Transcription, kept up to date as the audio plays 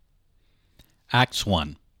Acts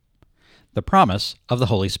 1. The Promise of the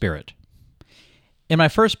Holy Spirit. In my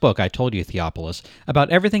first book, I told you, Theophilus, about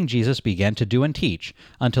everything Jesus began to do and teach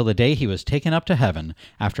until the day he was taken up to heaven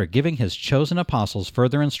after giving his chosen apostles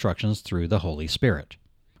further instructions through the Holy Spirit.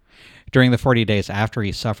 During the 40 days after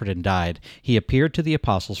he suffered and died, he appeared to the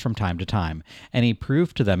apostles from time to time, and he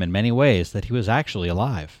proved to them in many ways that he was actually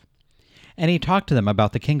alive. And he talked to them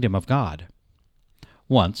about the kingdom of God.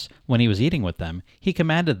 Once, when he was eating with them, he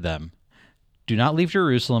commanded them, "Do not leave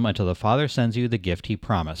Jerusalem until the Father sends you the gift he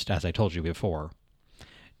promised, as I told you before.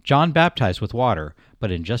 John baptized with water,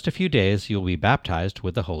 but in just a few days you will be baptized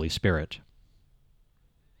with the Holy Spirit."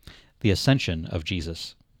 The Ascension of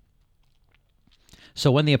Jesus. So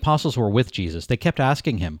when the apostles were with Jesus, they kept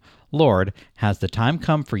asking him, "Lord, has the time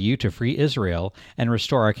come for you to free Israel and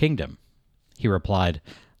restore our kingdom?" He replied,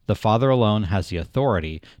 "The Father alone has the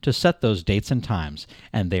authority to set those dates and times,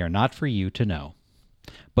 and they are not for you to know.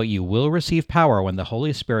 But you will receive power when the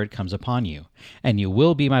Holy Spirit comes upon you, and you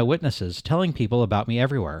will be my witnesses, telling people about me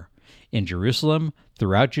everywhere, in Jerusalem,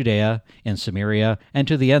 throughout Judea, in Samaria, and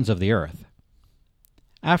to the ends of the earth."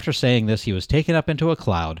 After saying this, he was taken up into a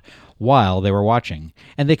cloud while they were watching,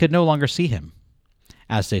 and they could no longer see him.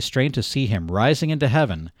 As they strained to see him rising into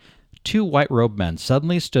heaven, 2 white-robed men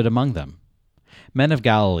suddenly stood among them. "Men of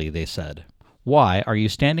Galilee," they said, "why are you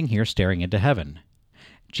standing here staring into heaven?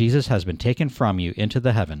 Jesus has been taken from you into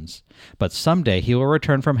the heavens, but someday he will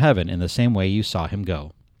return from heaven in the same way you saw him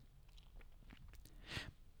go."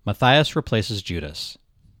 Matthias replaces Judas.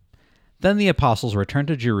 Then the apostles returned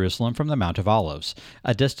to Jerusalem from the Mount of Olives,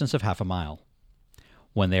 a distance of 1/2 mile.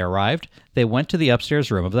 When they arrived, they went to the upstairs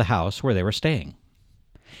room of the house where they were staying.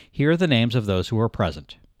 Here are the names of those who were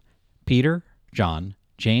present: Peter, John,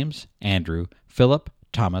 James, Andrew, Philip,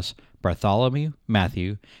 Thomas, Bartholomew,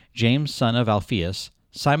 Matthew, James son of Alphaeus,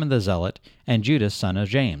 Simon the Zealot, and Judas son of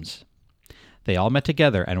James. They all met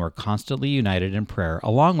together and were constantly united in prayer,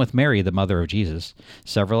 along with Mary the mother of Jesus,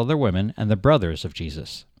 several other women, and the brothers of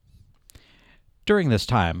Jesus. During this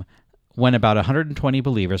time, when about 120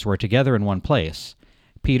 believers were together in one place,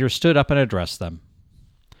 Peter stood up and addressed them.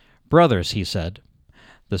 "Brothers," he said,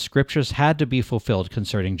 "the scriptures had to be fulfilled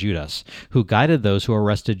concerning Judas, who guided those who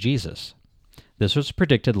arrested Jesus. This was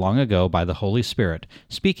predicted long ago by the Holy Spirit,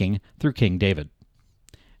 speaking through King David.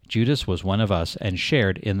 Judas was one of us and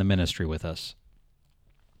shared in the ministry with us.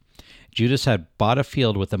 Judas had bought a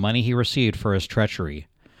field with the money he received for his treachery.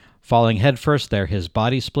 Falling headfirst there, his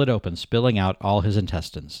body split open, spilling out all his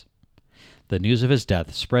intestines. The news of his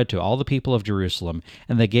death spread to all the people of Jerusalem,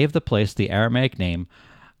 and they gave the place the Aramaic name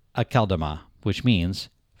Akeldama, which means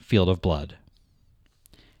field of blood."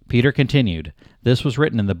 Peter continued, "This was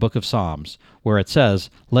written in the book of Psalms, where it says,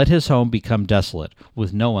 'Let his home become desolate,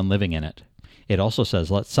 with no one living in it.' It also says,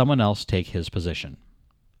 'Let someone else take his position.'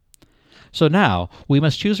 So now we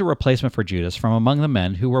must choose a replacement for Judas from among the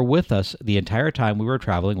men who were with us the entire time we were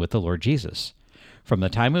traveling with the Lord Jesus, from the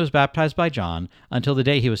time he was baptized by John until the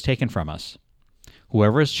day he was taken from us.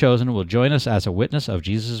 Whoever is chosen will join us as a witness of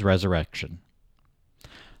Jesus' resurrection."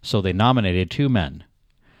 So they nominated 2 men,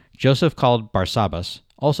 Joseph called Barsabbas,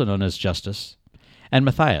 also known as Justus, and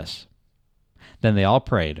Matthias. Then they all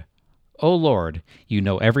prayed, "O Lord, you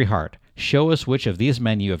know every heart. Show us which of these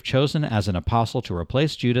men you have chosen as an apostle to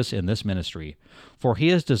replace Judas in this ministry, for he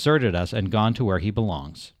has deserted us and gone to where he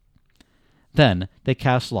belongs." Then they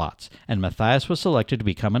cast lots, and Matthias was selected to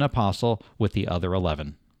become an apostle with the other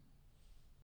 11.